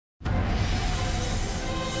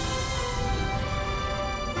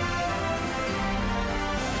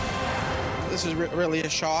This is really a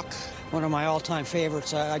shock. One of my all-time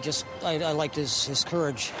favorites. I liked his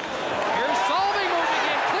courage. Here's Salming moving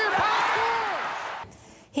in. Clear pass, score!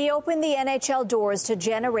 He opened the NHL doors to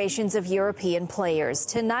generations of European players.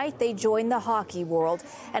 Tonight, they joined the hockey world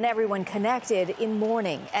and everyone connected in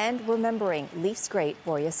mourning and remembering Leafs great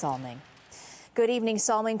Borje Salming. Good evening.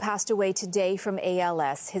 Salming passed away today from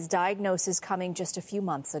ALS, his diagnosis coming just a few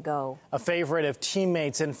months ago. A favorite of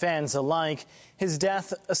teammates and fans alike, his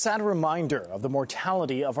death a sad reminder of the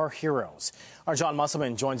mortality of our heroes. Our John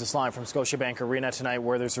Musselman joins us live from Scotiabank Arena tonight,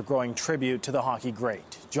 where there's a growing tribute to the hockey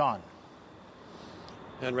great. John.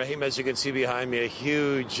 And Raheem, as you can see behind me, a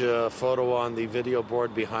huge photo on the video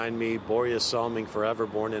board behind me. Borje Salming, forever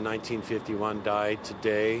born in 1951, died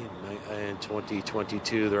today in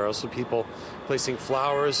 2022. There are also people placing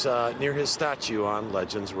flowers near his statue on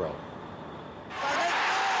Legends Row.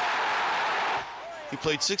 He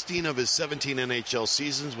played 16 of his 17 NHL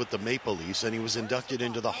seasons with the Maple Leafs, and he was inducted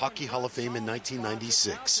into the Hockey Hall of Fame in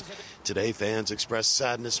 1996. Today, fans expressed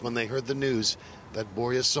sadness when they heard the news that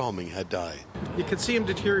Borje Salming had died. You could see him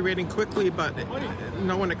deteriorating quickly, but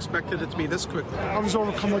no one expected it to be this quickly. I was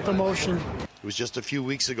overcome with emotion. It was just a few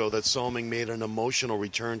weeks ago that Salming made an emotional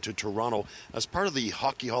return to Toronto as part of the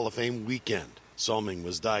Hockey Hall of Fame weekend. Salming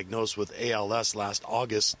was diagnosed with ALS last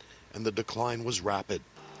August, and the decline was rapid.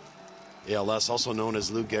 ALS, also known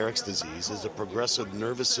as Lou Gehrig's disease, is a progressive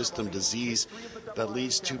nervous system disease that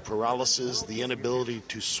leads to paralysis, the inability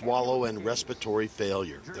to swallow, and respiratory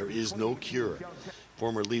failure. There is no cure.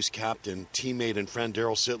 Former Leafs captain, teammate, and friend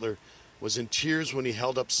Daryl Sittler was in tears when he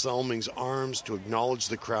held up Salming's arms to acknowledge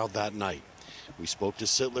the crowd that night. We spoke to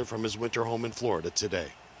Sittler from his winter home in Florida today.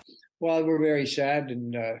 Well, we're very sad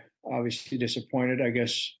and obviously disappointed. I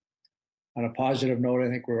guess on a positive note, I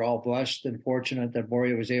think we're all blessed and fortunate that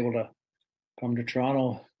Borje was able to come to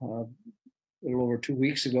Toronto a little over 2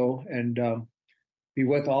 weeks ago and be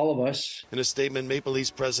with all of us. In a statement, Maple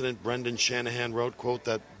Leafs president Brendan Shanahan wrote, quote,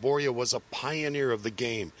 that Borje was a pioneer of the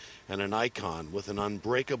game and an icon with an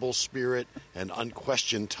unbreakable spirit and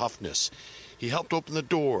unquestioned toughness. He helped open the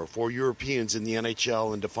door for Europeans in the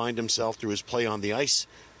NHL and defined himself through his play on the ice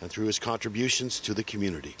and through his contributions to the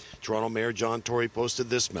community. Toronto Mayor John Tory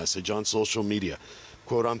posted this message on social media.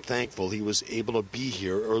 Quote, I'm thankful he was able to be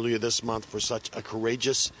here earlier this month for such a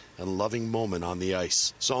courageous and loving moment on the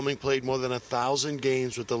ice. Salming played more than 1,000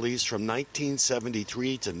 games with the Leafs from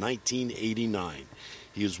 1973 to 1989.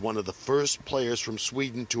 He was one of the first players from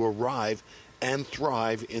Sweden to arrive and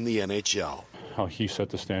thrive in the NHL. How he set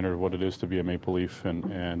the standard of what it is to be a Maple Leaf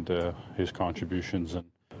and his contributions. And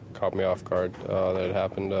caught me off guard that it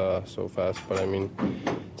happened so fast. But I mean,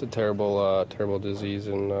 it's a terrible, terrible disease,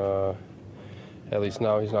 and at least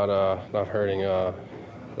now he's not hurting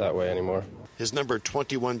that way anymore. His number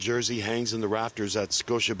 21 jersey hangs in the rafters at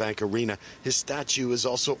Scotiabank Arena. His statue is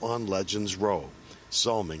also on Legends Row.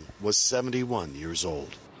 Salming was 71 years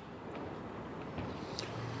old.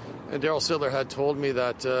 And Daryl Sittler had told me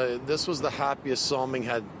that this was the happiest Salming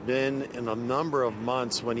had been in a number of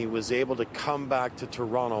months when he was able to come back to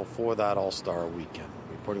Toronto for that All-Star weekend.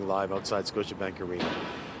 Reporting live outside Scotiabank Arena,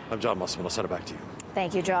 I'm John Musselman. I'll send it back to you.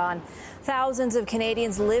 Thank you, John. Thousands of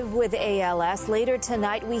Canadians live with ALS. Later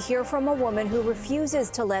tonight, we hear from a woman who refuses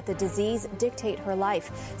to let the disease dictate her life.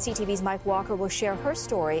 CTV's Mike Walker will share her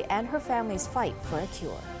story and her family's fight for a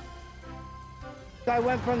cure. I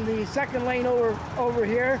went from the second lane over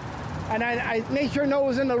here, and I made sure no one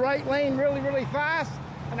was in the right lane really, really fast,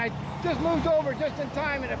 and I just moved over just in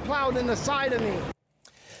time, and it plowed in the side of me.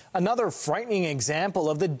 Another frightening example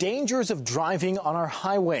of the dangers of driving on our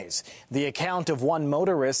highways. The account of one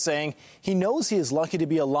motorist saying he knows he is lucky to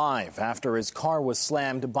be alive after his car was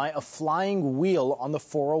slammed by a flying wheel on the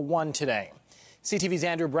 401 today. CTV's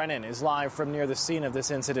Andrew Brennan is live from near the scene of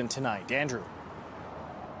this incident tonight. Andrew.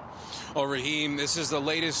 Well, Raheem, this is the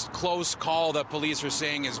latest close call that police are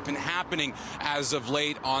saying has been happening as of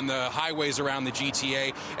late on the highways around the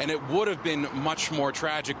GTA, and it would have been much more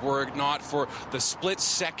tragic were it not for the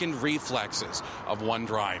split-second reflexes of one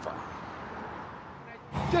driver.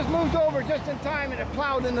 Just moved over just in time, and it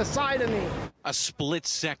plowed in the side of me. A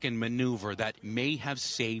split-second maneuver that may have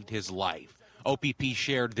saved his life. OPP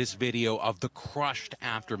shared this video of the crushed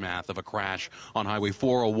aftermath of a crash on Highway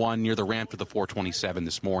 401 near the ramp to the 427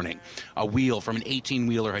 this morning. A wheel from an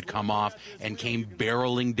 18-wheeler had come off and came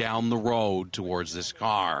barreling down the road towards this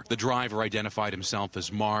car. The driver identified himself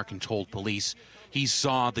as Mark and told police he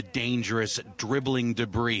saw the dangerous dribbling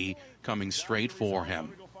debris coming straight for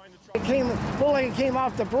him. It came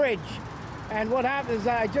off the bridge, and what happened is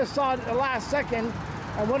I just saw it at the last second.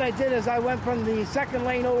 And what I did is I went from the second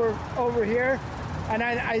lane over here, and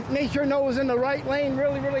I made sure no one was in the right lane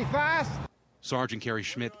really, really fast. Sergeant Kerry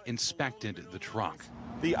Schmidt inspected the truck.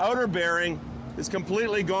 The outer bearing is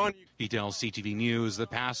completely gone. He tells CTV News the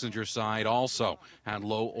passenger side also had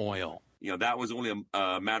low oil. That was only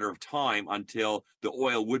a matter of time until the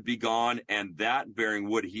oil would be gone and that bearing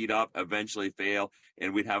would heat up, eventually fail,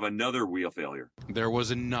 and we'd have another wheel failure. There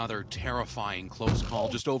was another terrifying close call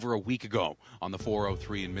just over a week ago on the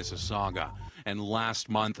 403 in Mississauga. And last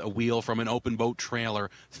month, a wheel from an open boat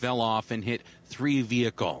trailer fell off and hit 3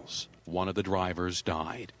 vehicles. One of the drivers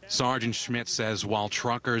died. Sergeant Schmidt says while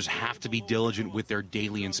truckers have to be diligent with their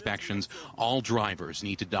daily inspections, all drivers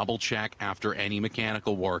need to double check after any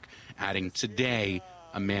mechanical work, adding today,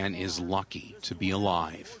 a man is lucky to be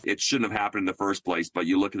alive. It shouldn't have happened in the first place, but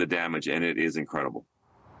you look at the damage and it is incredible.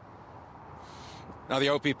 Now, the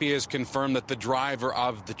OPP has confirmed that the driver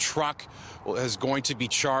of the truck is going to be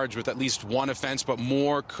charged with at least one offense, but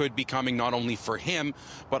more could be coming not only for him,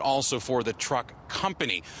 but also for the truck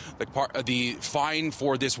company. The fine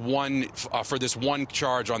for this one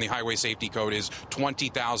charge on the Highway Safety Code is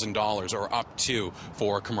 $20,000 or up to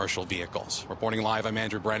for commercial vehicles. Reporting live, I'm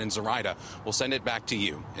Andrew Brennan. Zoraida, we'll send it back to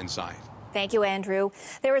you inside. Thank you, Andrew.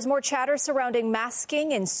 There is more chatter surrounding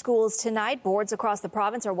masking in schools tonight. Boards across the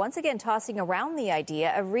province are once again tossing around the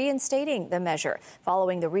idea of reinstating the measure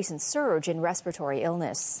following the recent surge in respiratory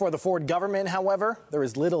illness. For the Ford government, however, there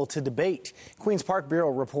is little to debate. Queen's Park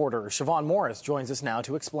Bureau reporter Siobhan Morris joins us now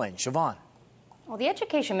to explain. Siobhan. Well, the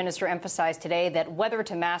education minister emphasized today that whether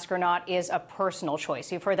to mask or not is a personal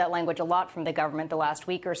choice. You've heard that language a lot from the government the last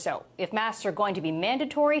week or so. If masks are going to be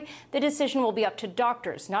mandatory, the decision will be up to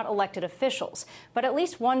doctors, not elected officials. But at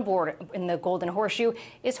least one board in the Golden Horseshoe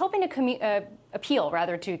is hoping to appeal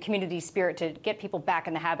to community spirit to get people back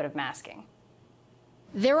in the habit of masking.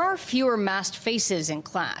 There are fewer masked faces in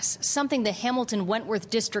class, something the Hamilton Wentworth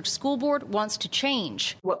District School Board wants to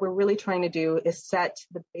change. What we're really trying to do is set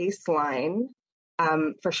the baseline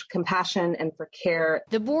for compassion and for care.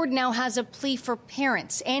 The board now has a plea for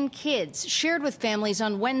parents and kids shared with families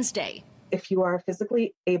on Wednesday. If you are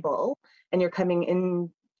physically able and you're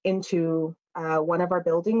coming into one of our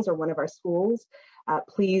buildings or one of our schools,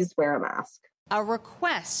 please wear a mask. A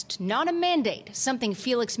request, not a mandate, something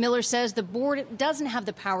Felix Miller says the board doesn't have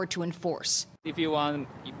the power to enforce. If you want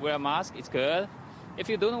to wear a mask, it's good. If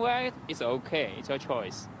you don't wear it, it's okay. It's your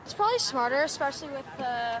choice. It's probably smarter, especially with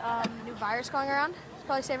the new virus going around. It's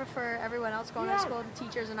probably safer for everyone else going to school, the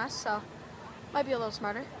teachers and us, so might be a little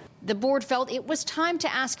smarter. The board felt it was time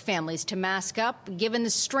to ask families to mask up, given the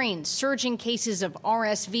strain surging cases of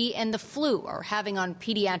RSV and the flu are having on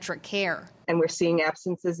pediatric care. And we're seeing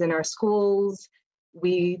absences in our schools.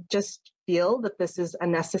 We just feel that this is a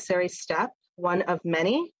necessary step, one of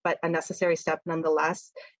many, but a necessary step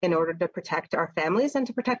nonetheless, in order to protect our families and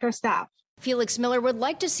to protect our staff. Felix Miller would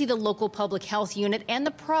like to see the local public health unit and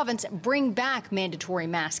the province bring back mandatory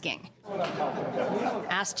masking.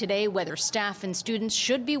 Asked today whether staff and students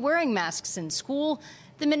should be wearing masks in school,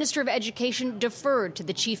 the Minister of Education deferred to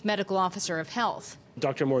the Chief Medical Officer of Health.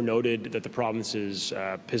 Dr. Moore noted that the province's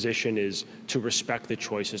position is to respect the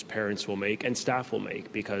choices parents will make and staff will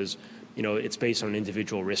make because it's based on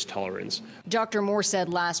individual risk tolerance. Dr. Moore said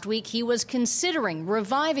last week he was considering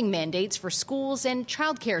reviving mandates for schools and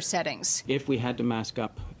childcare settings. If we had to mask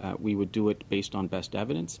up, we would do it based on best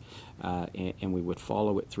evidence, and we would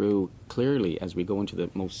follow it through clearly as we go into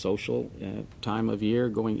the most social time of year,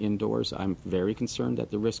 going indoors. I'm very concerned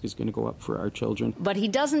that the risk is going to go up for our children. But he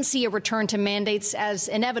doesn't see a return to mandates as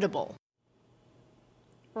inevitable.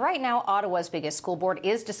 Right now, Ottawa's biggest school board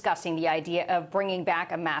is discussing the idea of bringing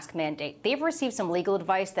back a mask mandate. They've received some legal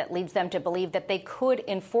advice that leads them to believe that they could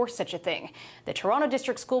enforce such a thing. The Toronto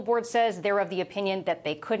District School Board says they're of the opinion that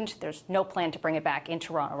they couldn't. There's no plan to bring it back in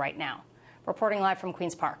Toronto right now. Reporting live from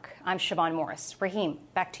Queen's Park, I'm Siobhan Morris. Raheem,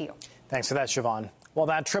 back to you. Thanks for that, Siobhan. Well,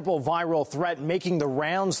 that triple viral threat making the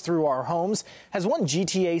rounds through our homes has one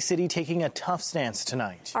GTA city taking a tough stance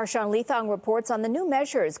tonight. Our Sean Leathong reports on the new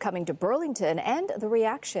measures coming to Burlington and the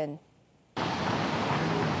reaction.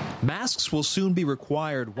 Masks will soon be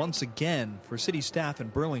required once again for city staff in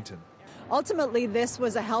Burlington. Ultimately, this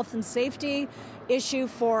was a health and safety issue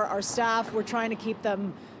for our staff. We're trying to keep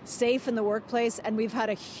them safe in the workplace, and we've had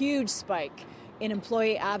a huge spike in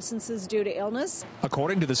employee absences due to illness.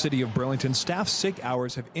 According to the city of Burlington, staff sick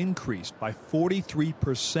hours have increased by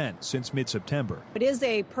 43% since mid-September. It is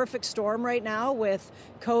a perfect storm right now with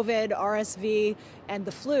COVID, RSV, and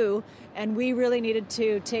the flu, and we really needed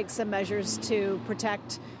to take some measures to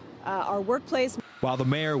protect our workplace. While the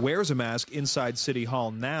mayor wears a mask inside City Hall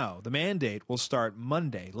now, the mandate will start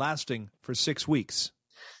Monday, lasting for 6 weeks.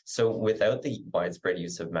 So without the widespread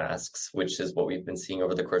use of masks, which is what we've been seeing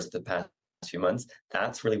over the course of the past few months.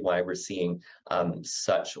 That's really why we're seeing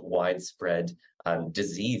such widespread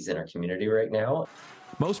disease in our community right now.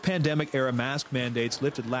 Most pandemic-era mask mandates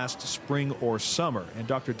lifted last spring or summer, and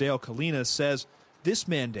Dr. Dale Kalina says this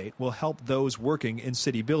mandate will help those working in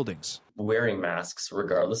city buildings. Wearing masks,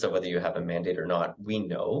 regardless of whether you have a mandate or not, we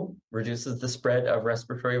know reduces the spread of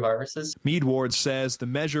respiratory viruses. Mead Ward says the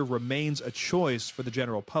measure remains a choice for the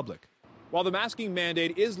general public. While the masking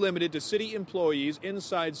mandate is limited to city employees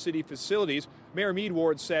inside city facilities, Mayor Mead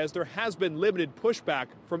Ward says there has been limited pushback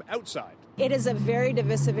from outside. It is a very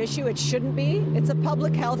divisive issue. It shouldn't be. It's a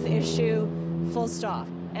public health issue, full stop.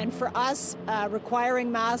 And for us,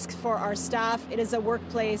 requiring masks for our staff, it is a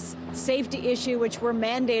workplace safety issue, which we're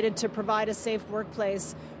mandated to provide a safe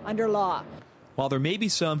workplace under law. While there may be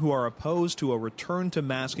some who are opposed to a return to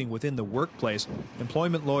masking within the workplace,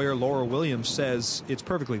 employment lawyer Laura Williams says it's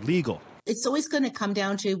perfectly legal. It's always going to come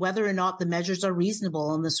down to whether or not the measures are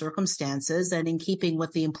reasonable in the circumstances and in keeping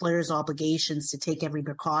with the employer's obligations to take every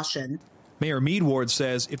precaution. Mayor Mead Ward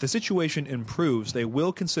says if the situation improves, they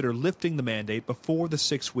will consider lifting the mandate before the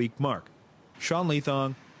 6-week mark. Sean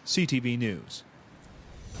Leathong, CTV News.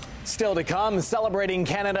 Still to come, celebrating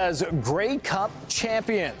Canada's Grey Cup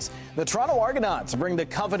champions. The Toronto Argonauts bring the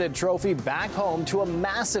coveted trophy back home to a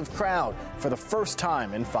massive crowd for the first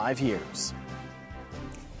time in 5 years.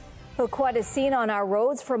 Well, quite a scene on our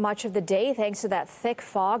roads for much of the day thanks to that thick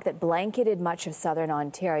fog that blanketed much of southern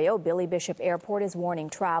Ontario. Billy Bishop Airport is warning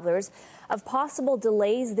travelers of possible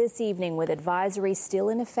delays this evening with advisories still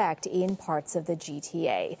in effect in parts of the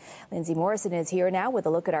GTA. Lindsay Morrison is here now with a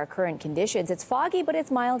look at our current conditions. It's foggy, but it's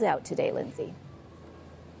mild out today, Lindsay.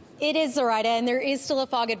 It is, Zoraida, and there is still a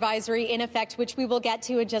fog advisory in effect, which we will get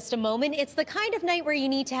to in just a moment. It's the kind of night where you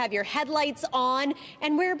need to have your headlights on,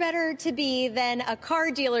 and where better to be than a car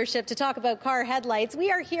dealership to talk about car headlights.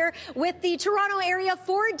 We are here with the Toronto area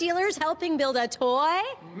Ford dealers helping build a toy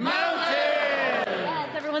mountain. Yes,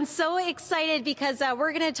 everyone's so excited because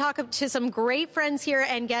we're going to talk to some great friends here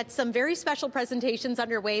and get some very special presentations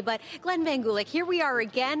underway. But Glenn Van Gulik, here we are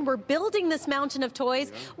again. We're building this mountain of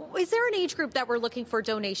toys. Is there an age group that we're looking for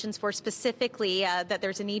donations for specifically that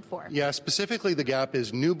there's a need for? Yeah, specifically the gap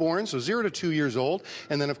is newborn, so 0 to 2 years old,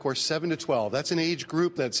 and then of course 7 to 12. That's an age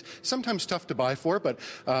group that's sometimes tough to buy for, but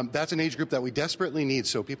that's an age group that we desperately need,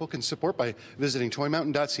 so people can support by visiting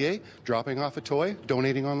toymountain.ca, dropping off a toy,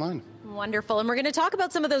 donating online. Wonderful. And we're going to talk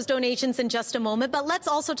about some of those donations in just a moment, but let's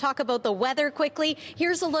also talk about the weather quickly.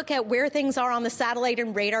 Here's a look at where things are on the satellite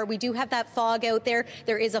and radar. We do have that fog out there.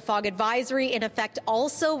 There is a fog advisory in effect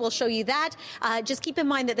also. We'll show you that. Just keep in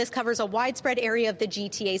mind that this covers a widespread area of the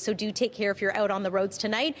GTA, so do take care if you're out on the roads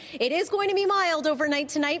tonight. It is going to be mild overnight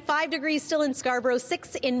tonight. 5 degrees still in Scarborough,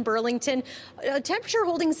 6 in Burlington. Temperature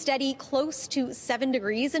holding steady close to 7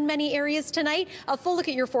 degrees in many areas tonight. A full look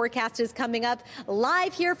at your forecast is coming up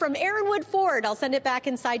live here from Aaronwood Ford. I'll send it back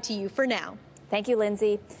inside to you for now. Thank you,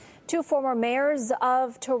 Lindsay. 2 former mayors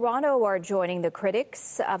of Toronto are joining the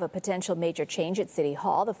critics of a potential major change at City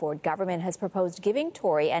Hall. The Ford government has proposed giving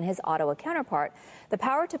Tory and his Ottawa counterpart the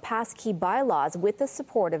power to pass key bylaws with the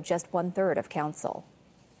support of just 1/3 of council.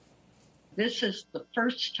 This is the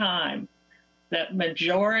first time that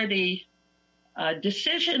majority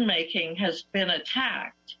decision-making has been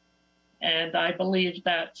attacked, and I believe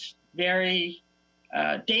that's very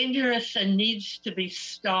dangerous and needs to be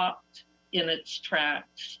stopped in its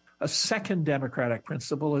tracks. A second democratic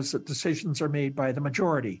principle is that decisions are made by the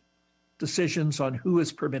majority. Decisions on who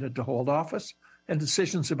is permitted to hold office and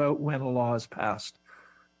decisions about when a law is passed.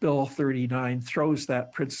 Bill 39 throws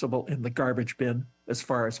that principle in the garbage bin as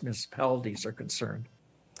far as municipalities are concerned.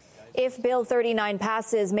 If Bill 39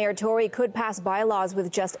 passes, Mayor Tory could pass bylaws with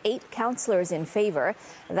just 8 councillors in favour.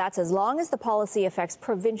 That's as long as the policy affects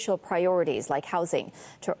provincial priorities like housing.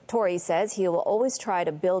 Tory says he will always try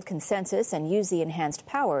to build consensus and use the enhanced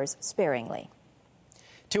powers sparingly.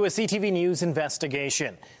 To a CTV News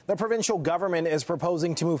investigation. The provincial government is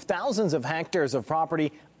proposing to move thousands of hectares of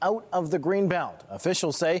property out of the Greenbelt.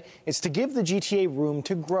 Officials say it's to give the GTA room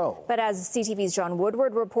to grow. But as CTV's John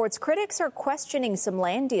Woodward reports, critics are questioning some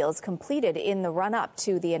land deals completed in the run-up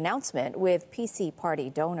to the announcement with PC party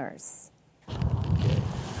donors.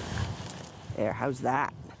 There, how's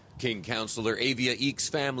that? King Councillor Avia Eek's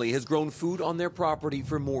family has grown food on their property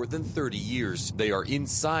for more than 30 years. They are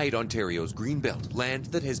inside Ontario's Greenbelt, land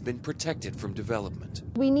that has been protected from development.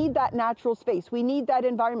 We need that natural space. We need that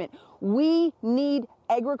environment. We need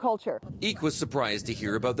agriculture. Eek was surprised to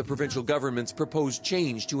hear about the provincial government's proposed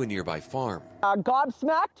change to a nearby farm.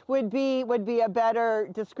 Gobsmacked would be a better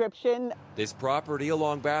description. This property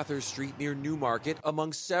along Bathurst Street near Newmarket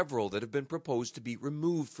among several that have been proposed to be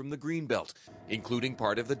removed from the Greenbelt, including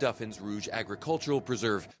part of the Duffins Rouge Agricultural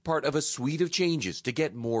Preserve, part of a suite of changes to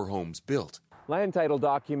get more homes built. Land title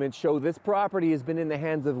documents show this property has been in the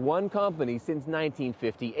hands of one company since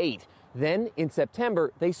 1958. Then, in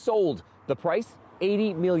September, they sold. The price,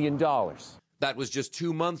 $80 million. That was just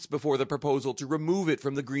 2 months before the proposal to remove it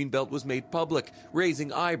from the Greenbelt was made public,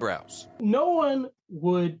 raising eyebrows. No one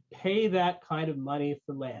would pay that kind of money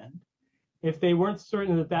for land if they weren't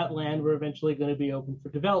certain that that land were eventually going to be open for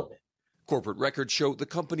development. Corporate records show the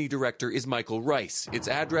company director is Michael Rice, its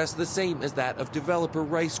address the same as that of developer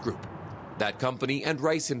Rice Group. That company and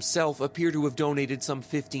Rice himself appear to have donated some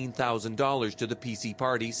 $15,000 to the PC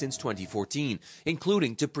party since 2014,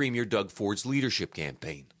 including to Premier Doug Ford's leadership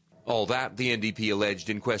campaign. All that, the NDP alleged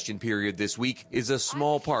in question period this week, is a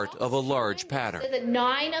small part of a large pattern. That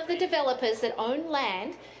 9 of the developers that own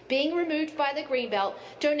land being removed by the Greenbelt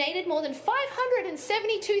donated more than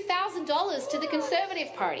 $572,000 to the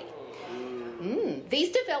Conservative Party.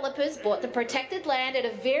 These developers bought the protected land at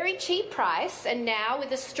a very cheap price, and now,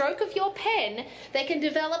 with a stroke of your pen, they can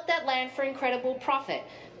develop that land for incredible profit.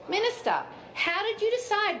 Minister, how did you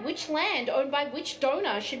decide which land owned by which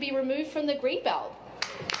donor should be removed from the Greenbelt?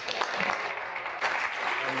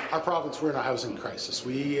 Our province, we're in a housing crisis.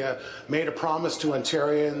 We made a promise to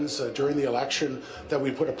Ontarians during the election that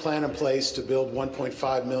we put a plan in place to build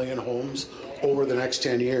 1.5 million homes over the next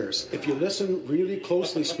 10 years. If you listen really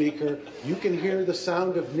closely, Speaker, you can hear the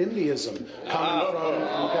sound of NIMBYism coming from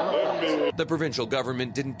Democrats. The provincial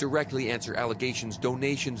government didn't directly answer allegations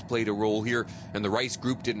donations played a role here, and the Rice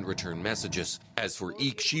Group didn't return messages. As for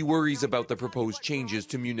Eek, she worries about the proposed changes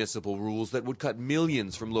to municipal rules that would cut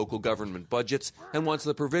millions from local government budgets and wants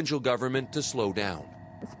the provincial government to slow down.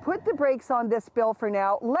 Let's put the brakes on this bill for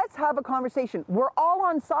now. Let's have a conversation. We're all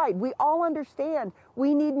on side. We all understand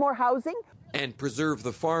we need more housing. And preserve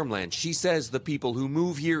the farmland she says the people who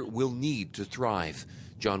move here will need to thrive.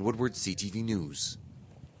 John Woodward, CTV News.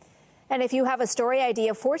 And if you have a story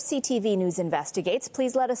idea for CTV News Investigates,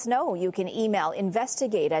 please let us know. You can email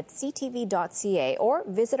investigate@ctv.ca or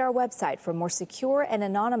visit our website for more secure and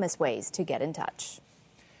anonymous ways to get in touch.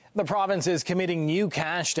 The province is committing new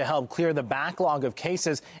cash to help clear the backlog of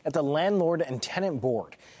cases at the Landlord and Tenant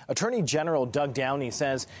Board. Attorney General Doug Downey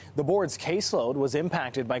says the board's caseload was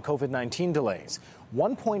impacted by COVID-19 delays.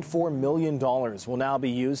 $1.4 million will now be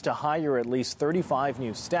used to hire at least 35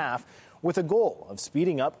 new staff with a goal of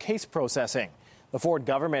speeding up case processing. The Ford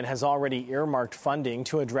government has already earmarked funding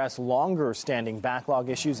to address longer-standing backlog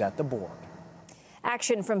issues at the board.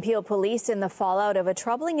 Action from Peel Police in the fallout of a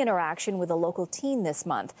troubling interaction with a local teen this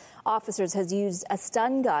month. Officers has used a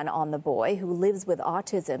stun gun on the boy who lives with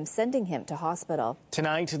autism, sending him to hospital.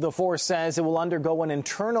 Tonight, the force says it will undergo an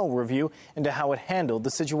internal review into how it handled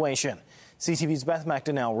the situation. CTV's Beth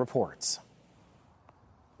McDonnell reports.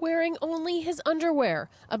 Wearing only his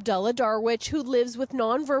underwear, Abdullah Darwich, who lives with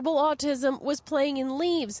nonverbal autism, was playing in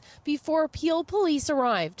leaves before Peel Police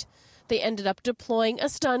arrived. They ended up deploying a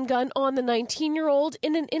stun gun on the 19-year-old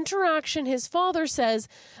in an interaction his father says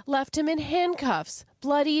left him in handcuffs,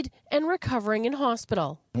 bloodied and recovering in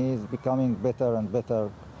hospital. He's becoming better and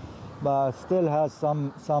better, but still has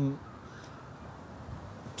some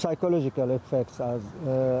psychological effects.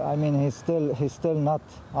 He's still not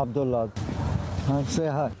Abdullah. Say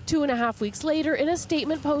hi. 2.5 weeks later, in a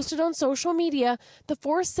statement posted on social media, the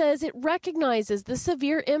force says it recognizes the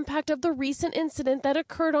severe impact of the recent incident that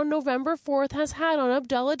occurred on November 4th has had on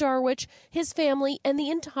Abdullah Darwich, his family, and the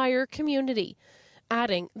entire community.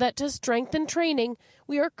 Adding that to strengthen training,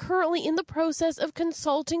 we are currently in the process of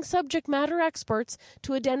consulting subject matter experts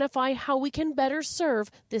to identify how we can better serve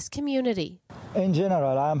this community. In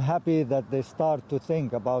general, I'm happy that they start to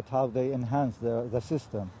think about how they enhance the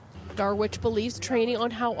system. Darwich believes training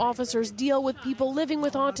on how officers deal with people living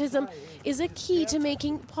with autism is a key to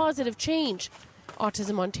making positive change.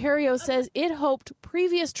 Autism Ontario says it hoped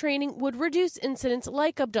previous training would reduce incidents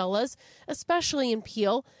like Abdullah's, especially in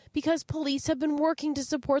Peel, because police have been working to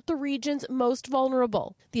support the region's most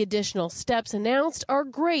vulnerable. The additional steps announced are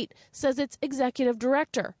great, says its executive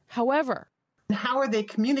director. However, how are they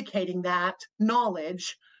communicating that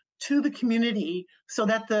knowledge to the community so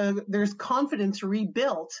that there's confidence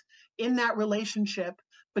rebuilt in that relationship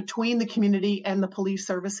between the community and the police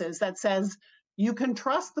services that says, you can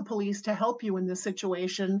trust the police to help you in this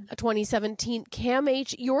situation. A 2017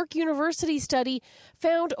 CAMH York University study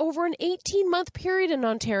found over an 18-month period in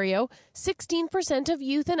Ontario, 16% of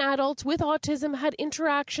youth and adults with autism had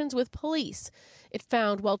interactions with police. It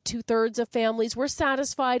found while 2/3 of families were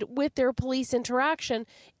satisfied with their police interaction,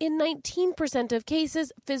 in 19% of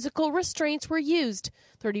cases, physical restraints were used.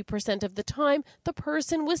 30% of the time, the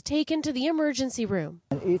person was taken to the emergency room.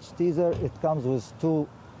 And each teaser, it comes with 2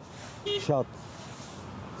 shots.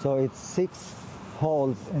 So it's 6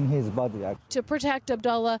 holes in his body. To protect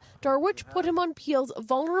Abdullah, Darwich put him on Peel's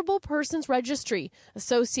vulnerable persons registry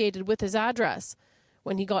associated with his address.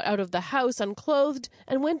 When he got out of the house unclothed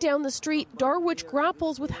and went down the street, Darwich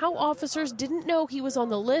grapples with how officers didn't know he was on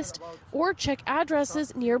the list or check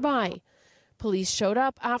addresses nearby. Police showed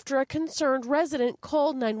up after a concerned resident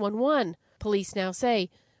called 911. Police now say,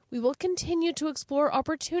 "We will continue to explore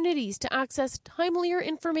opportunities to access timelier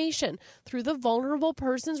information through the Vulnerable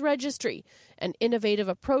Persons Registry and innovative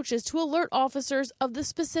approaches to alert officers of the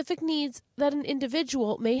specific needs that an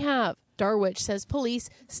individual may have." Darwich says police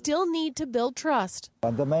still need to build trust.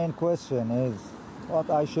 And the main question is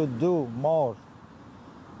what I should do more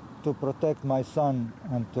to protect my son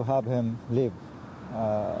and to have him live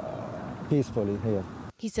peacefully here.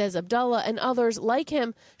 He says Abdullah and others like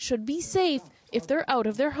him should be safe if they're out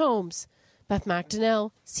of their homes. Beth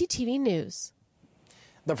McDonnell, CTV News.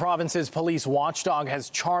 The province's police watchdog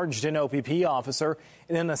has charged an OPP officer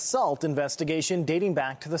in an assault investigation dating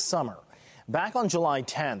back to the summer. Back on July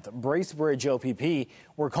 10th, Bracebridge OPP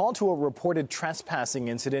were called to a reported trespassing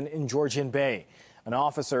incident in Georgian Bay. An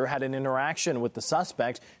officer had an interaction with the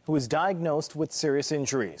suspect who was diagnosed with serious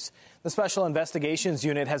injuries. The Special Investigations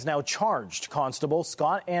Unit has now charged Constable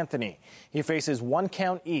Scott Anthony. He faces 1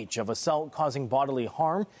 count each of assault causing bodily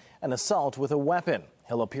harm and assault with a weapon.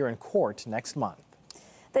 He'll appear in court next month.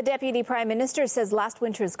 The Deputy Prime Minister says last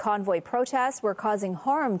winter's convoy protests were causing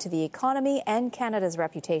harm to the economy and Canada's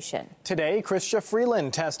reputation. Today, Chrystia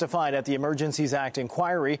Freeland testified at the Emergencies Act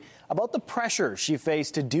inquiry about the pressure she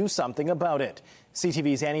faced to do something about it.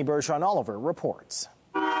 CTV's Annie Bergeron-Oliver reports.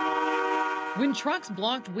 When trucks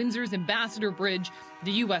blocked Windsor's Ambassador Bridge,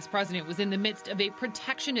 the U.S. president was in the midst of a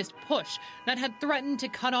protectionist push that had threatened to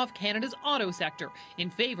cut off Canada's auto sector in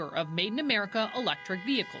favor of Made in America electric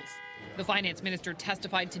vehicles. The finance minister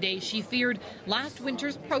testified today she feared last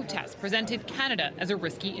winter's protests presented Canada as a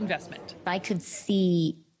risky investment. I could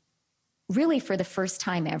see, really for the first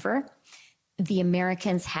time ever, the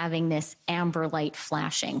Americans having this amber light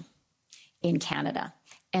flashing in Canada.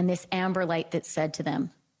 And this amber light that said to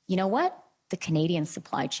them, you know what? The Canadian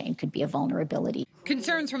supply chain could be a vulnerability.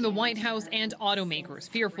 Concerns from the White House and automakers,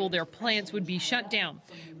 fearful their plants would be shut down,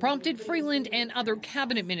 prompted Freeland and other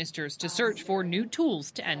cabinet ministers to search for new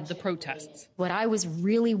tools to end the protests. What I was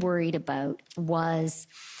really worried about was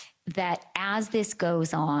that as this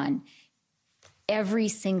goes on, every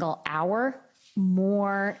single hour,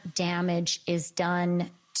 more damage is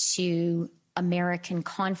done to American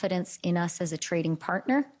confidence in us as a trading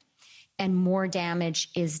partner, and more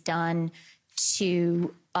damage is done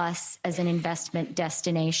to us as an investment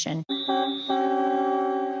destination.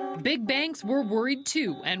 Big banks were worried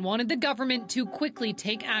too and wanted the government to quickly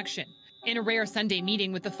take action. In a rare Sunday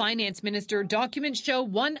meeting with the finance minister, documents show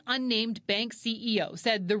one unnamed bank CEO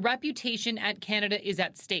said the reputation at Canada is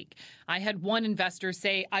at stake. I had one investor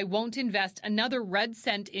say, I won't invest another red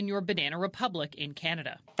cent in your banana republic in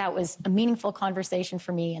Canada. That was a meaningful conversation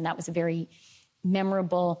for me, and that was a very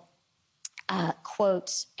memorable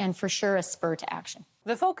quote, and for sure a spur to action.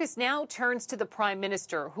 The focus now turns to the Prime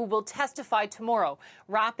Minister, who will testify tomorrow,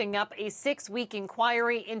 wrapping up a 6-week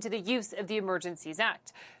inquiry into the use of the Emergencies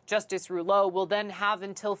Act. Justice Rouleau will then have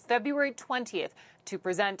until February 20th to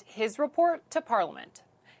present his report to Parliament.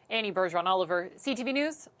 Annie Bergeron-Oliver, CTV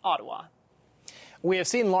News, Ottawa. We have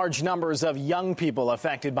seen large numbers of young people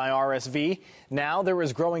affected by RSV. Now there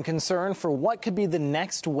is growing concern for what could be the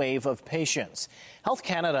next wave of patients. Health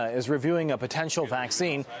Canada is reviewing a potential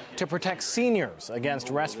vaccine to protect seniors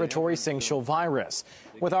against respiratory syncytial virus.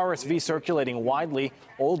 With RSV circulating widely,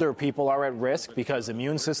 older people are at risk because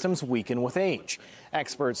immune systems weaken with age.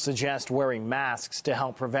 Experts suggest wearing masks to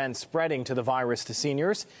help prevent spreading to the virus to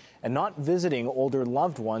seniors and not visiting older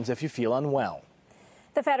loved ones if you feel unwell.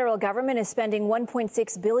 The federal government is spending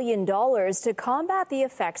 $1.6 billion to combat the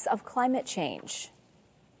effects of climate change.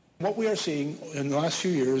 What we are seeing in the last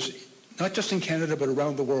few years, not just in Canada but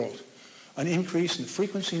around the world, an increase in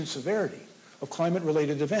frequency and severity of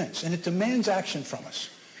climate-related events. And it demands action from us.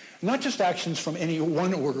 Not just actions from any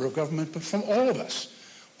one order of government, but from all of us,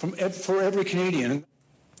 for every Canadian.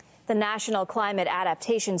 The National Climate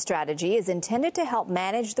Adaptation Strategy is intended to help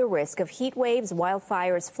manage the risk of heat waves,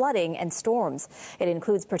 wildfires, flooding, and storms. It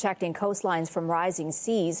includes protecting coastlines from rising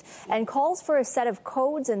seas and calls for a set of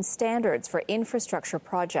codes and standards for infrastructure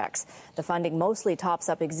projects. The funding mostly tops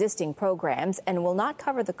up existing programs and will not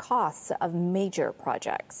cover the costs of major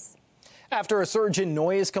projects. After a surge in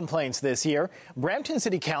noise complaints this year, Brampton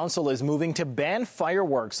City Council is moving to ban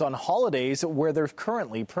fireworks on holidays where they're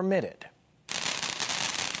currently permitted.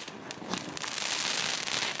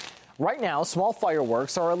 Right now, small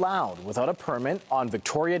fireworks are allowed without a permit on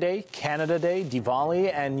Victoria Day, Canada Day,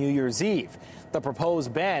 Diwali, and New Year's Eve. The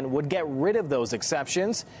proposed ban would get rid of those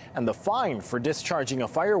exceptions, and the fine for discharging a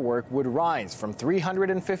firework would rise from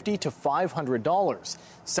 $350 to $500.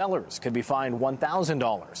 Sellers could be fined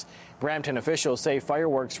 $1,000. Brampton officials say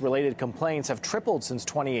fireworks-related complaints have tripled since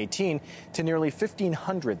 2018 to nearly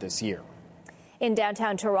 1,500 this year. In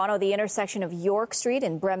downtown Toronto, the intersection of York Street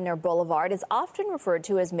and Bremner Boulevard is often referred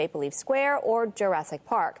to as Maple Leaf Square or Jurassic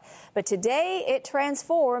Park. But today, it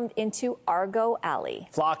transformed into Argo Alley.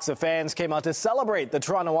 Flocks of fans came out to celebrate the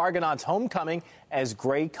Toronto Argonauts' homecoming as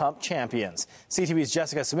Grey Cup champions. CTV's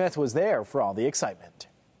Jessica Smith was there for all the excitement.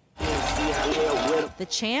 The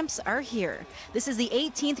champs are here. This is the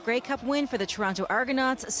 18th Grey Cup win for the Toronto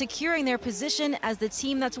Argonauts, securing their position as the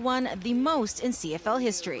team that's won the most in CFL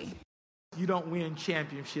history. You don't win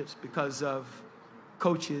championships because of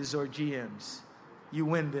coaches or GMs. You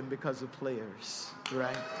win them because of players,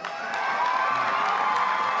 right?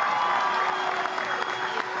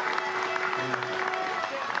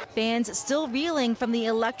 Fans still reeling from the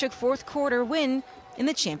electric fourth quarter win in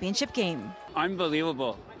the championship game.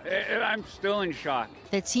 Unbelievable. I'm still in shock.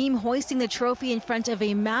 The team hoisting the trophy in front of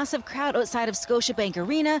a massive crowd outside of Scotiabank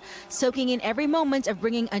Arena, soaking in every moment of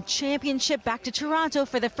bringing a championship back to Toronto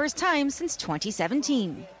for the first time since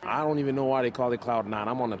 2017. I don't even know why they call it Cloud 9.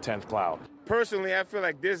 I'm on the 10th cloud. Personally, I feel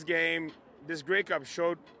like this game, this Grey Cup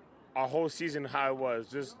showed our whole season how it was.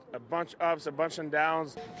 Just a bunch ups, a bunch of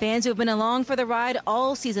downs. Fans who have been along for the ride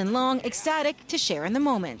all season long, ecstatic to share in the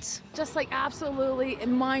moment. Just like absolutely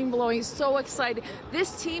mind-blowing, so excited.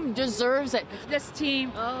 This team deserves it. This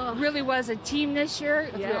team really was a team this year,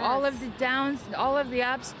 through all of the downs, all of the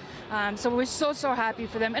ups. So we're so happy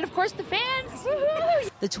for them. And of course the fans.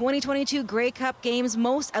 The 2022 Grey Cup Games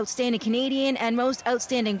most outstanding Canadian and most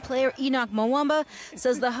outstanding player Enoch Mwamba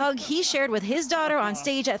says the hug he shared with his daughter on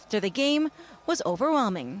stage after the game was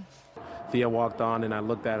overwhelming. Thea walked on and I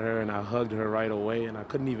looked at her and I hugged her right away and I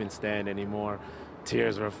couldn't even stand anymore.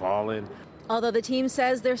 Tears were falling. Although the team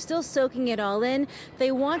says they're still soaking it all in,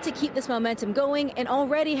 they want to keep this momentum going and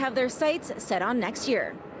already have their sights set on next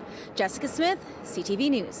year. Jessica Smith,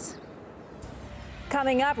 CTV News.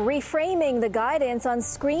 Coming up, reframing the guidance on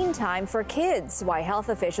screen time for kids, why health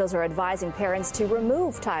officials are advising parents to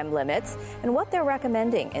remove time limits, and what they're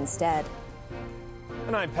recommending instead.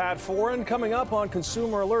 And I'm Pat Foran. Coming up on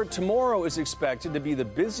Consumer Alert, tomorrow is expected to be the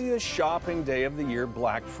busiest shopping day of the year,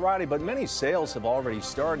 Black Friday. But many sales have already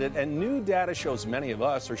started, and new data shows many of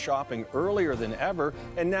us are shopping earlier than ever.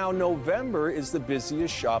 And now November is the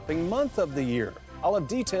busiest shopping month of the year. I'll have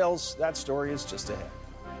details. That story is just ahead.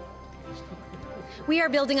 We are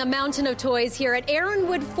building a mountain of toys here at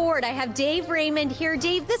Aaronwood Ford. I have Dave Raymond here.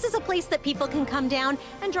 Dave, this is a place that people can come down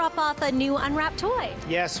and drop off a new unwrapped toy.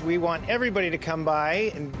 Yes, we want everybody to come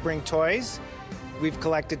by and bring toys. We've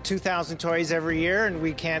collected 2,000 toys every year, and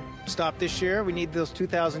we can't stop this year. We need those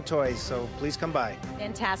 2,000 toys, so please come by.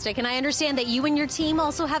 Fantastic. And I understand that you and your team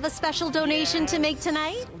also have a special donation to make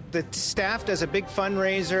tonight? The staff does a big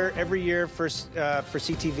fundraiser every year for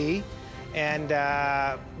CTV. And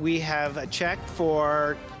we have a check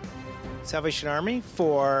for Salvation Army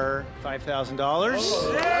for $5,000.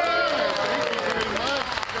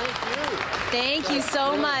 Thank you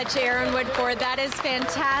so much, Aaronwood Ford. That is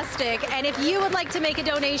fantastic. And if you would like to make a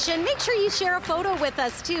donation, make sure you share a photo with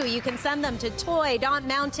us, too. You can send them to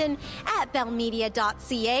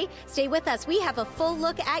toy.mountain@bellmedia.ca. Stay with us. We have a full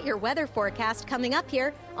look at your weather forecast coming up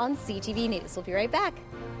here on CTV News. We'll be right back.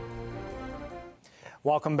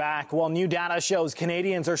 Welcome back. Well, new data shows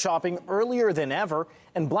Canadians are shopping earlier than ever,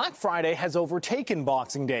 and Black Friday has overtaken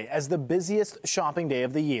Boxing Day as the busiest shopping day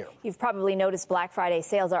of the year. You've probably noticed Black Friday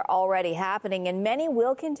sales are already happening, and many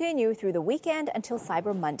will continue through the weekend until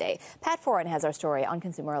Cyber Monday. Pat Foran has our story on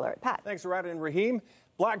Consumer Alert. Pat. Thanks, Rada and Raheem.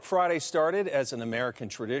 Black Friday started as an American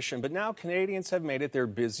tradition, but now Canadians have made it their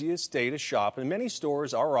busiest day to shop, and many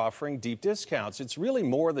stores are offering deep discounts. It's really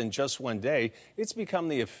more than just one day. It's become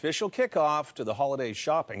the official kickoff to the holiday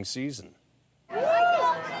shopping season.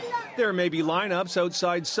 There may be lineups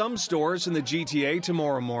outside some stores in the GTA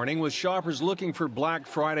tomorrow morning with shoppers looking for Black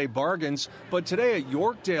Friday bargains. But today at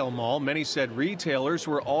Yorkdale Mall, many said retailers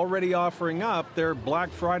were already offering up their Black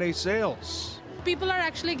Friday sales. People are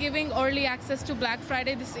actually giving early access to Black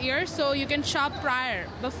Friday this year, so you can shop prior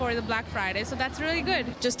before the Black Friday, so that's really good.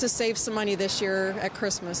 Just to save some money this year at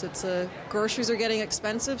Christmas. Groceries are getting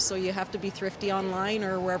expensive, so you have to be thrifty online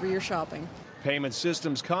or wherever you're shopping. Payment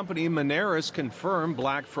systems company Moneris confirmed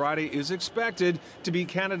Black Friday is expected to be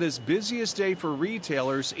Canada's busiest day for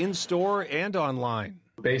retailers in-store and online.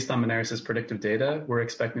 Based on Moneris' predictive data, we're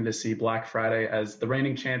expecting to see Black Friday as the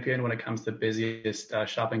reigning champion when it comes to busiest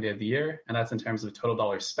shopping day of the year, and that's in terms of total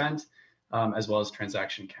dollars spent as well as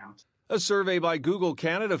transaction count. A survey by Google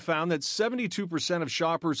Canada found that 72% of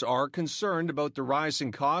shoppers are concerned about the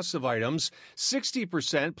rising costs of items,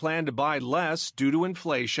 60% plan to buy less due to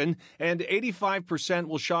inflation, and 85%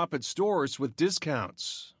 will shop at stores with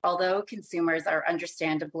discounts. Although consumers are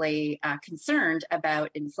understandably concerned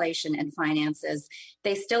about inflation and finances,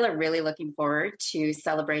 they still are really looking forward to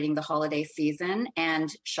celebrating the holiday season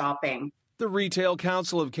and shopping. The Retail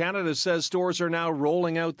Council of Canada says stores are now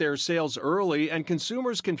rolling out their sales early and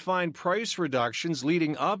consumers can find price reductions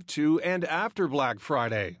leading up to and after Black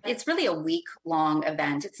Friday. It's really a week-long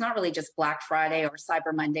event. It's not really just Black Friday or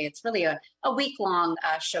Cyber Monday. It's really a week-long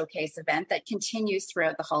showcase event that continues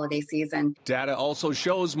throughout the holiday season. Data also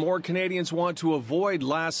shows more Canadians want to avoid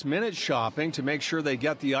last-minute shopping to make sure they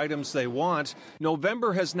get the items they want.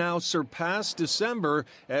 November has now surpassed December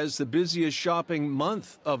as the busiest shopping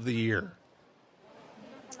month of the year.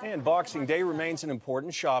 And Boxing Day remains an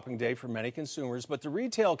important shopping day for many consumers, but the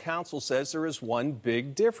Retail Council says there is one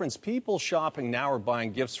big difference. People shopping now are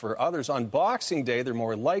buying gifts for others. On Boxing Day, they're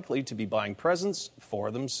more likely to be buying presents for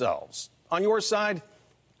themselves. On your side,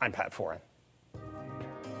 I'm Pat Foran.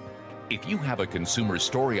 If you have a consumer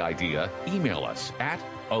story idea, email us at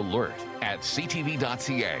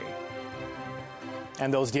alert@ctv.ca.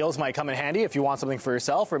 And those deals might come in handy if you want something for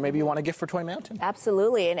yourself or maybe you want a gift for Toy Mountain.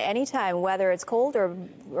 Absolutely. And anytime, whether it's cold or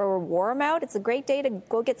warm out, it's a great day to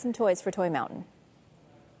go get some toys for Toy Mountain.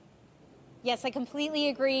 Yes, I completely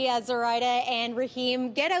agree, Zoraida and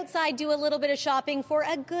Raheem. Get outside, do a little bit of shopping for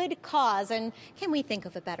a good cause. And can we think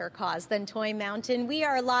of a better cause than Toy Mountain? We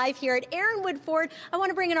are live here at Aaron Woodford. I want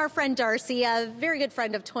to bring in our friend Darcy, a very good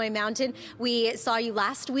friend of Toy Mountain. We saw you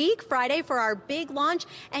last week, Friday, for our big launch.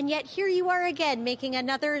 And yet here you are again, making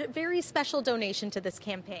another very special donation to this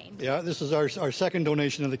campaign. Yeah, this is our second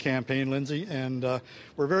donation of the campaign, Lindsay. And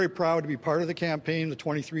we're very proud to be part of the campaign, the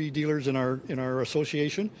 23 dealers in our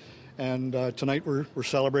association. And tonight we're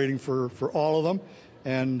celebrating for all of them,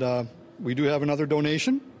 and we do have another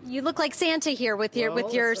donation. You look like Santa here with your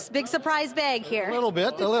big surprise bag here. A little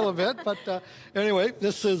bit, but anyway,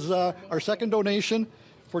 this is our second donation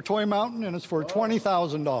for Toy Mountain, and it's for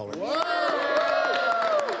 $20,000.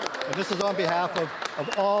 And this is on behalf of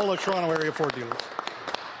all the Toronto area Ford dealers.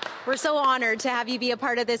 We're so honored to have you be a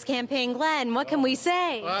part of this campaign. Glenn, what can we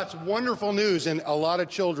say? That's wonderful news, and a lot of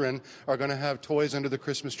children are going to have toys under the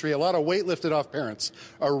Christmas tree. A lot of weight lifted off parents.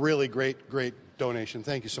 A really great donation.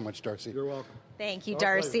 Thank you so much, Darcy. You're welcome. Thank you,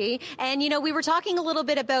 Darcy. And, we were talking a little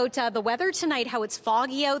bit about the weather tonight, how it's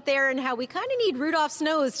foggy out there and how we kind of need Rudolph's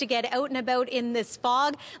nose to get out and about in this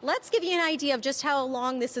fog. Let's give you an idea of just how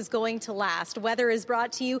long this is going to last. Weather is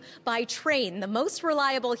brought to you by Trane, the most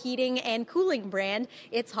reliable heating and cooling brand.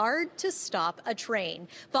 It's hard to stop a train.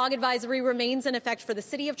 Fog advisory remains in effect for the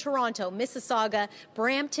city of Toronto, Mississauga,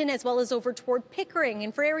 Brampton, as well as over toward Pickering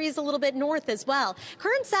and for areas a little bit north as well.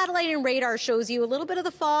 Current satellite and radar shows you a little bit of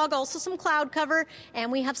the fog, also some cloud cover,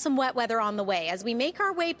 and we have some wet weather on the way. As we make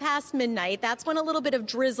our way past midnight, that's when a little bit of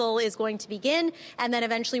drizzle is going to begin, and then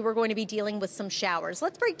eventually we're going to be dealing with some showers.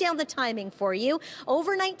 Let's break down the timing for you.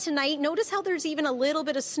 Overnight tonight, notice how there's even a little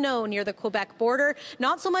bit of snow near the Quebec border.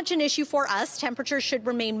 Not so much an issue for us. Temperatures should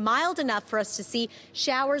remain mild enough for us to see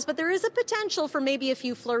showers, but there is a potential for maybe a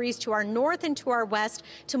few flurries to our north and to our west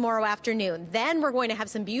tomorrow afternoon. Then we're going to have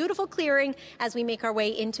some beautiful clearing as we make our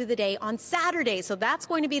way into the day on Saturday. So that's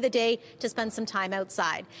going to be the day to spend some time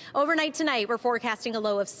outside. Overnight tonight, we're forecasting a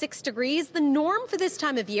low of 6 degrees. The norm for this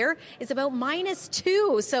time of year is about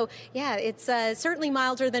 -2. So, yeah, it's certainly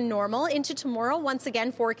milder than normal. Into tomorrow, once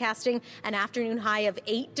again, forecasting an afternoon high of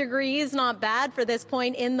 8 degrees. Not bad for this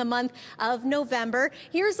point in the month of November.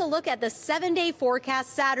 Here's a look at the 7-day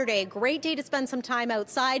forecast. Saturday, great day to spend some time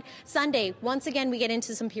outside. Sunday, once again, we get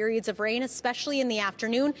into some periods of rain, especially in the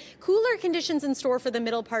afternoon. Cooler conditions in store for the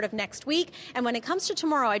middle part of next week. And when it comes to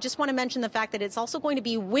tomorrow, I just want to mention the fact fact that it's also going to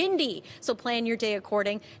be windy, so plan your day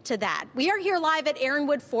according to that. We are here live at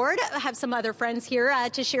Aaronwood Ford. I have some other friends here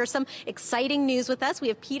to share some exciting news with us. We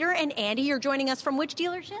have Peter and Andy. You're joining us from which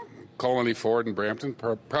dealership? Colony Ford in Brampton,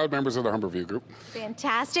 proud members of the Humberview Group.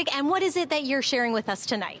 Fantastic. And what is it that you're sharing with us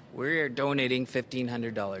tonight? We're donating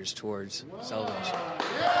 $1,500 towards salvation.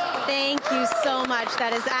 Thank you so much.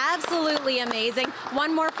 That is absolutely amazing.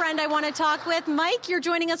 One more friend I want to talk with. Mike, you're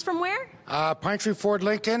joining us from where? Pine Tree Ford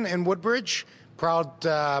Lincoln in Woodbridge, proud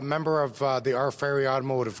member of the R. Ferry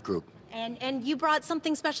Automotive Group. And you brought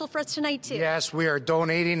something special for us tonight, too. Yes, we are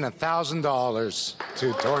donating $1,000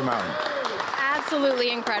 to Tory Mountain.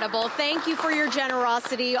 Absolutely incredible. Thank you for your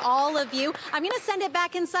generosity, all of you. I'm going to send it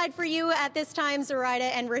back inside for you at this time, Zoraida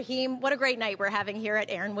and Raheem. What a great night we're having here at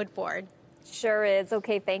Aaronwood Ford. Sure is.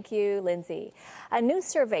 Okay, thank you, Lindsay. A new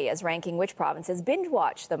survey is ranking which provinces binge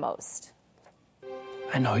watch the most.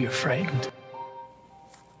 I know you're frightened.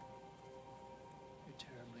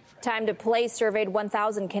 Time to Play surveyed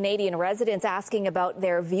 1,000 Canadian residents asking about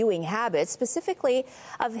their viewing habits, specifically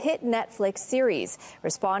of hit Netflix series.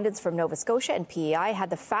 Respondents from Nova Scotia and PEI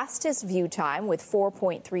had the fastest view time with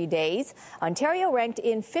 4.3 days. Ontario ranked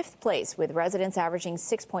in 5th place with residents averaging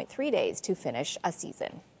 6.3 days to finish a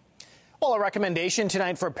season. Well, a recommendation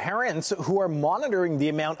tonight for parents who are monitoring the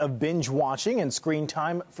amount of binge watching and screen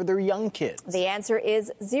time for their young kids. The answer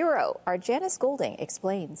is 0. Our Janice Golding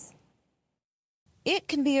explains. It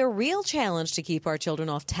can be a real challenge to keep our children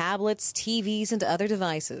off tablets, TVs, and other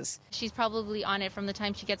devices. She's probably on it from the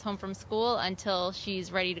time she gets home from school until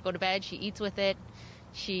she's ready to go to bed. She eats with it.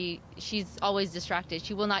 She's always distracted.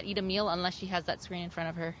 She will not eat a meal unless she has that screen in front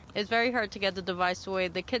of her. It's very hard to get the device away.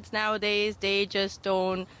 The kids nowadays, they just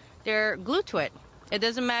don't, they're glued to it. It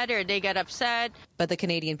doesn't matter. They get upset. But the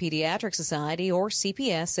Canadian Pediatric Society, or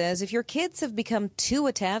CPS, says if your kids have become too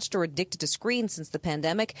attached or addicted to screens since the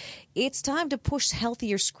pandemic, it's time to push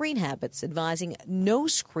healthier screen habits, advising no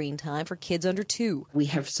screen time for kids under 2. We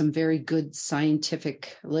have some very good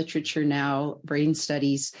scientific literature now, brain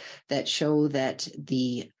studies that show that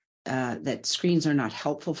that screens are not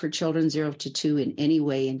helpful for children 0 to 2 in any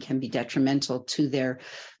way and can be detrimental to their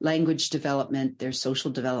language development, their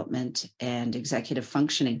social development, and executive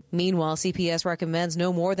functioning. Meanwhile, CPS recommends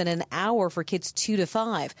no more than an hour for kids 2 to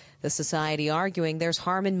 5. The society arguing there's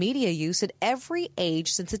harm in media use at every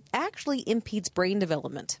age since it actually impedes brain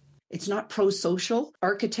development. It's not pro-social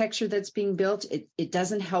architecture that's being built. It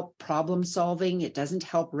doesn't help problem solving. It doesn't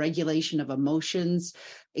help regulation of emotions,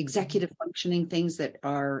 executive functioning, things that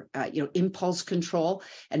are, impulse control.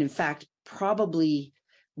 And in fact, probably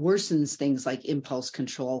worsens things like impulse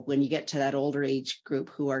control when you get to that older age group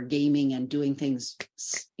who are gaming and doing things,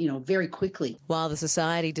 very quickly. While the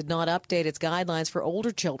society did not update its guidelines for older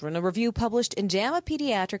children, a review published in JAMA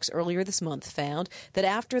Pediatrics earlier this month found that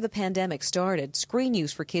after the pandemic started, screen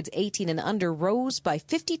use for kids 18 and under rose by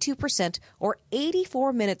 52% or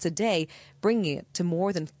 84 minutes a day, bringing it to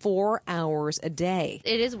more than 4 hours a day.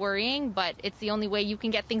 It is worrying, but it's the only way you can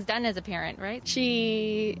get things done as a parent, right?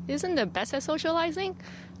 She isn't the best at socializing.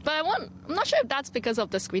 But I'm not sure if that's because of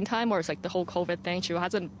the screen time or it's like the whole COVID thing. She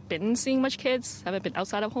hasn't been seeing much kids, haven't been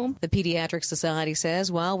outside of home. The Pediatric Society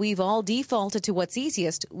says while we've all defaulted to what's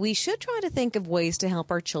easiest, we should try to think of ways to help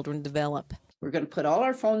our children develop. We're going to put all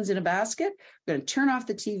our phones in a basket, we're going to turn off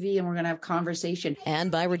the TV, and we're going to have conversation. And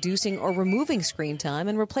by reducing or removing screen time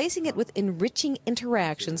and replacing it with enriching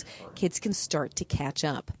interactions, kids can start to catch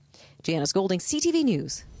up. Janice Golding, CTV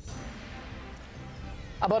News.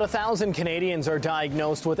 About 1,000 Canadians are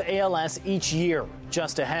diagnosed with ALS each year.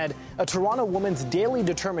 Just ahead, a Toronto woman's daily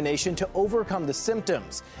determination to overcome the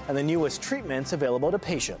symptoms and the newest treatments available to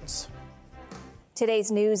patients.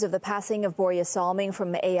 Today's news of the passing of Borja Salming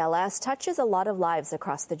from ALS touches a lot of lives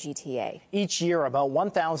across the GTA. Each year, about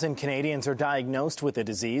 1,000 Canadians are diagnosed with the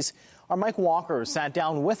disease. Our Mike Walker sat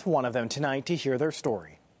down with one of them tonight to hear their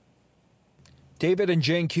story. David and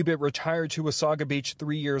Jane Cubitt retired to Wasaga Beach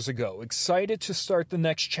 3 years ago, excited to start the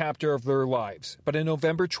next chapter of their lives. But in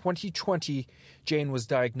November 2020, Jane was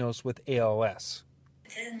diagnosed with ALS.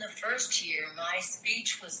 Within the first year, my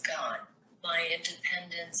speech was gone. My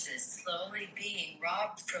independence is slowly being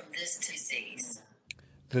robbed from this disease.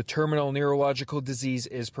 The terminal neurological disease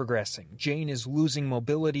is progressing. Jane is losing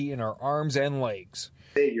mobility in her arms and legs.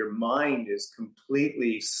 Your mind is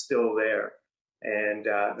completely still there. And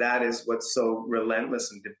that is what's so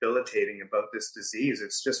relentless and debilitating about this disease.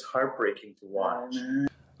 It's just heartbreaking to watch.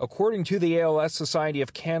 According to the ALS Society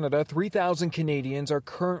of Canada, 3,000 Canadians are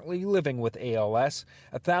currently living with ALS.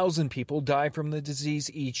 1,000 people die from the disease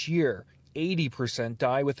each year. 80%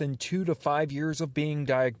 die within 2 to 5 years of being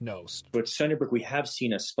diagnosed. But at Stony Brook, we have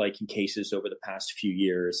seen a spike in cases over the past few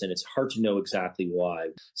years, and it's hard to know exactly why.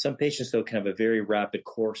 Some patients, though, can have a very rapid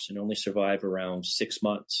course and only survive around 6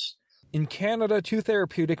 months. In Canada, 2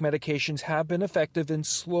 therapeutic medications have been effective in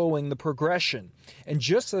slowing the progression. And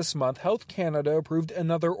just this month, Health Canada approved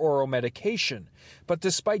another oral medication. But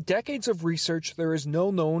despite decades of research, there is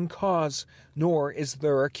no known cause, nor is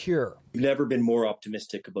there a cure. We've never been more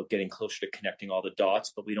optimistic about getting closer to connecting all the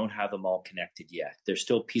dots, but we don't have them all connected yet. There's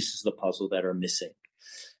still pieces of the puzzle that are missing.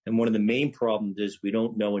 And one of the main problems is we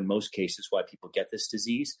don't know in most cases why people get this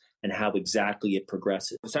disease and how exactly it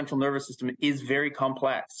progresses. The central nervous system is very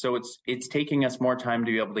complex, so it's taking us more time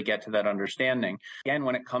to be able to get to that understanding. Again,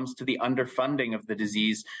 when it comes to the underfunding of the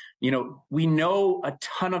disease, we know a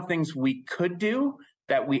ton of things we could do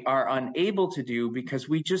that we are unable to do because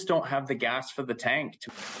we just don't have the gas for the tank.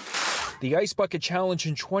 The Ice Bucket Challenge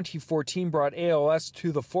in 2014 brought ALS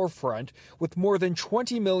to the forefront, with more than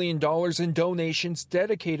 $20 million in donations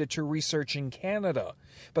dedicated to research in Canada.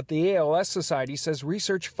 But the ALS Society says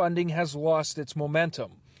research funding has lost its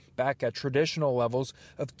momentum, back at traditional levels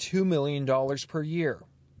of $2 million per year.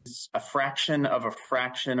 It's a fraction of a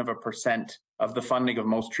percent of the funding of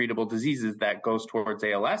most treatable diseases that goes towards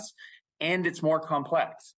ALS, and it's more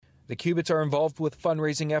complex. The Cubits are involved with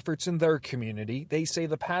fundraising efforts in their community. They say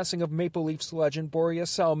the passing of Maple Leafs legend Borje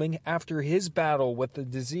Salming after his battle with the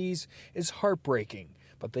disease is heartbreaking,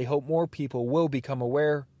 but they hope more people will become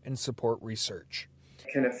aware and support research.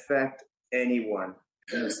 It can affect anyone.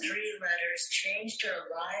 Those 3 letters changed our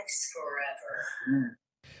lives forever.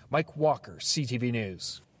 Mike Walker, CTV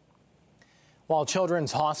News. While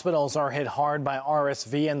children's hospitals are hit hard by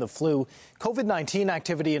RSV and the flu, COVID-19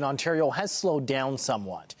 activity in Ontario has slowed down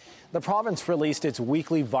somewhat. The province released its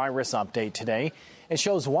weekly virus update today. It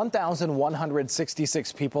shows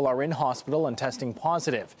 1,166 people are in hospital and testing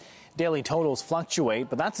positive. Daily totals fluctuate,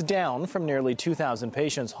 but that's down from nearly 2,000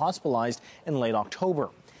 patients hospitalized in late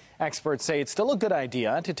October. Experts say it's still a good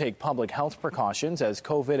idea to take public health precautions as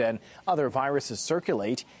COVID and other viruses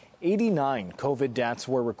circulate. 89 COVID deaths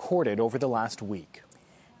were recorded over the last week.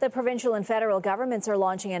 The provincial and federal governments are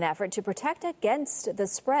launching an effort to protect against the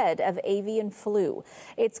spread of avian flu.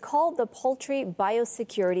 It's called the Poultry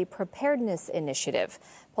Biosecurity Preparedness Initiative.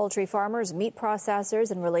 Poultry farmers, meat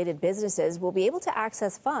processors, and related businesses will be able to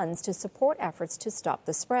access funds to support efforts to stop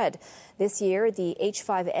the spread. This year, the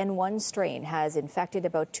H5N1 strain has infected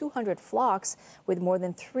about 200 flocks with more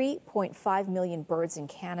than 3.5 million birds in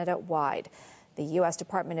Canada wide. The U.S.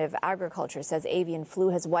 Department of Agriculture says avian flu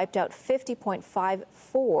has wiped out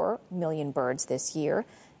 50.54 million birds this year.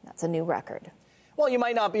 That's a new record. Well, you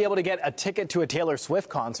might not be able to get a ticket to a Taylor Swift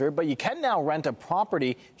concert, but you can now rent a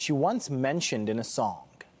property she once mentioned in a song.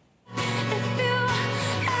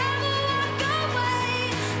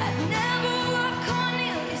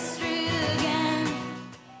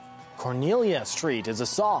 Cornelia Street is a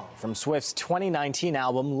song from Swift's 2019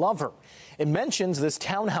 album Lover. It mentions this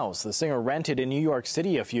townhouse the singer rented in New York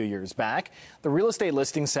City a few years back. The real estate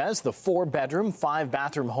listing says the 4-bedroom,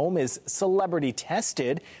 5-bathroom home is celebrity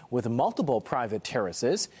tested with multiple private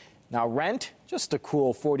terraces. Now rent just a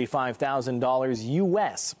cool $45,000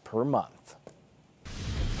 US per month.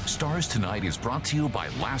 Stars Tonight is brought to you by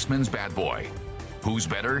Lastman's Bad Boy. Who's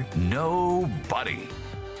better? Nobody.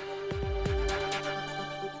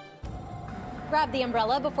 Grab the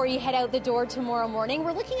umbrella before you head out the door tomorrow morning.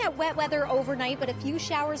 We're looking at wet weather overnight, but a few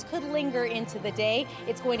showers could linger into the day.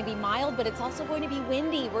 It's going to be mild, but it's also going to be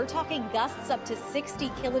windy. We're talking gusts up to 60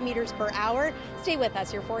 kilometers per hour. Stay with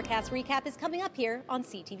us. Your forecast recap is coming up here on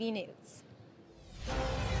CTV News.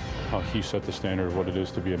 He set the standard of what it is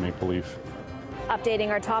to be a Maple Leaf. Updating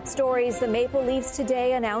our top stories, the Maple Leafs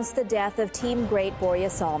today announced the death of team great Borje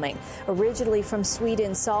Salming. Originally from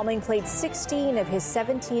Sweden, Salming played 16 of his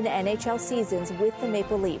 17 NHL seasons with the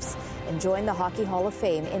Maple Leafs and joined the Hockey Hall of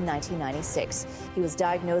Fame in 1996. He was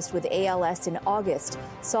diagnosed with ALS in August.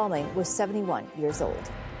 Salming was 71 years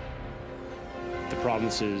old. The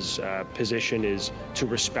province's position is to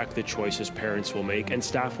respect the choices parents will make and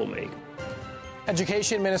staff will make.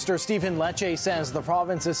 Education Minister Stephen Lecce says the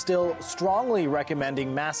province is still strongly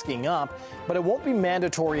recommending masking up, but it won't be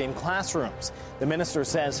mandatory in classrooms. The minister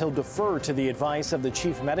says he'll defer to the advice of the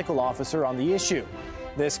chief medical officer on the issue.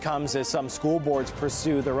 This comes as some school boards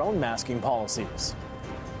pursue their own masking policies.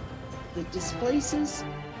 It displaces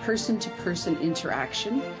person-to-person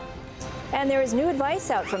interaction. And there is new advice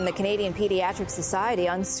out from the Canadian Pediatric Society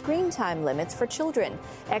on screen time limits for children.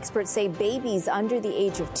 Experts say babies under the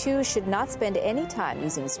age of 2 should not spend any time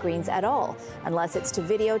using screens at all, unless it's to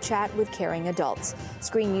video chat with caring adults.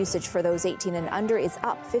 Screen usage for those 18 and under is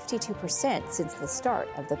up 52% since the start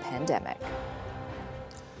of the pandemic.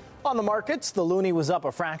 On the markets, the loonie was up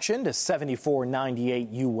a fraction to $74.98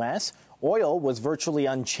 US. Oil was virtually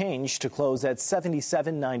unchanged to close at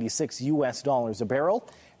 $77.96 US dollars a barrel.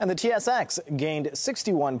 And the TSX gained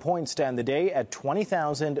 61 points to end the day at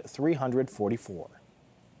 20,344.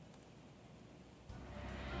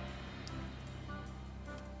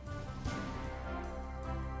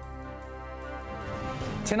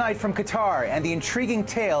 Tonight from Qatar and the intriguing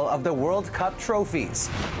tale of the World Cup trophies.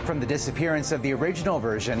 From the disappearance of the original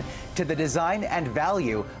version to the design and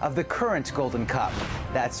value of the current Golden Cup.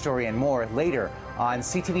 That story and more later on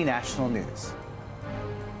CTV National News.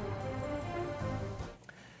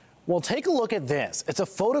 Well, take a look at this. It's a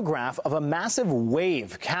photograph of a massive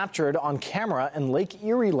wave captured on camera in Lake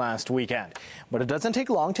Erie last weekend. But it doesn't take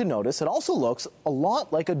long to notice it also looks a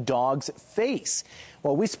lot like a dog's face.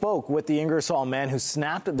 Well, we spoke with the Ingersoll man who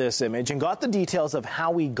snapped this image and got the details of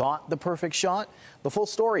how he got the perfect shot. The full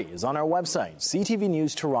story is on our website,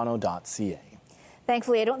 ctvnewstoronto.ca.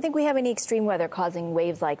 Thankfully, I don't think we have any extreme weather causing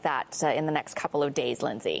waves like that in the next couple of days,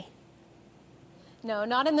 Lindsay. No,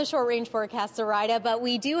 not in the short-range forecast, Zoraida, but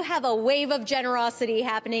we do have a wave of generosity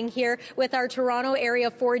happening here with our Toronto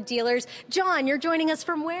area Ford dealers. John, you're joining us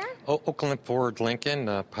from where? Oakland Ford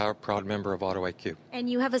Lincoln, proud member of Auto IQ. And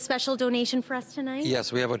you have a special donation for us tonight?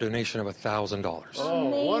 Yes, we have a donation of $1,000.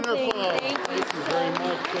 Oh, wonderful. Thank you very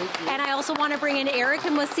much. Thank you. And I also want to bring in Eric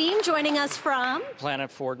and Wasim joining us from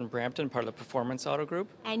Planet Ford in Brampton, part of the Performance Auto Group.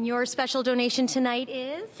 And your special donation tonight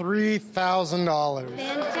is? $3,000.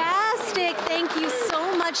 Fantastic. Thank you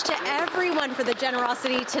so much to everyone for the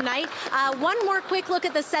generosity tonight. One more quick look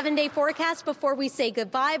at the 7-day forecast before we say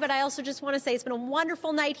goodbye, but I also just want to say it's been a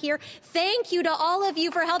wonderful night here. Thank you to all of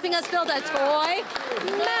you for helping us build a toy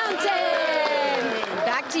mountain.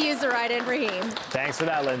 Back to you, Zoraida and Raheem. Thanks for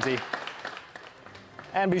that, Lindsay.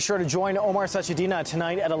 And be sure to join Omar Sachedina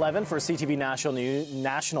tonight at 11 for CTV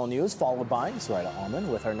National News, followed by Zoraida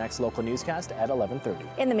Allman with our next local newscast at 11:30.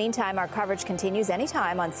 In the meantime, our coverage continues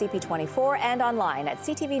anytime on CP24 and online at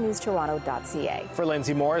ctvnewstoronto.ca. For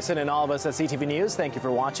Lindsay Morrison and all of us at CTV News, thank you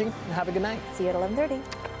for watching and have a good night. See you at 11:30.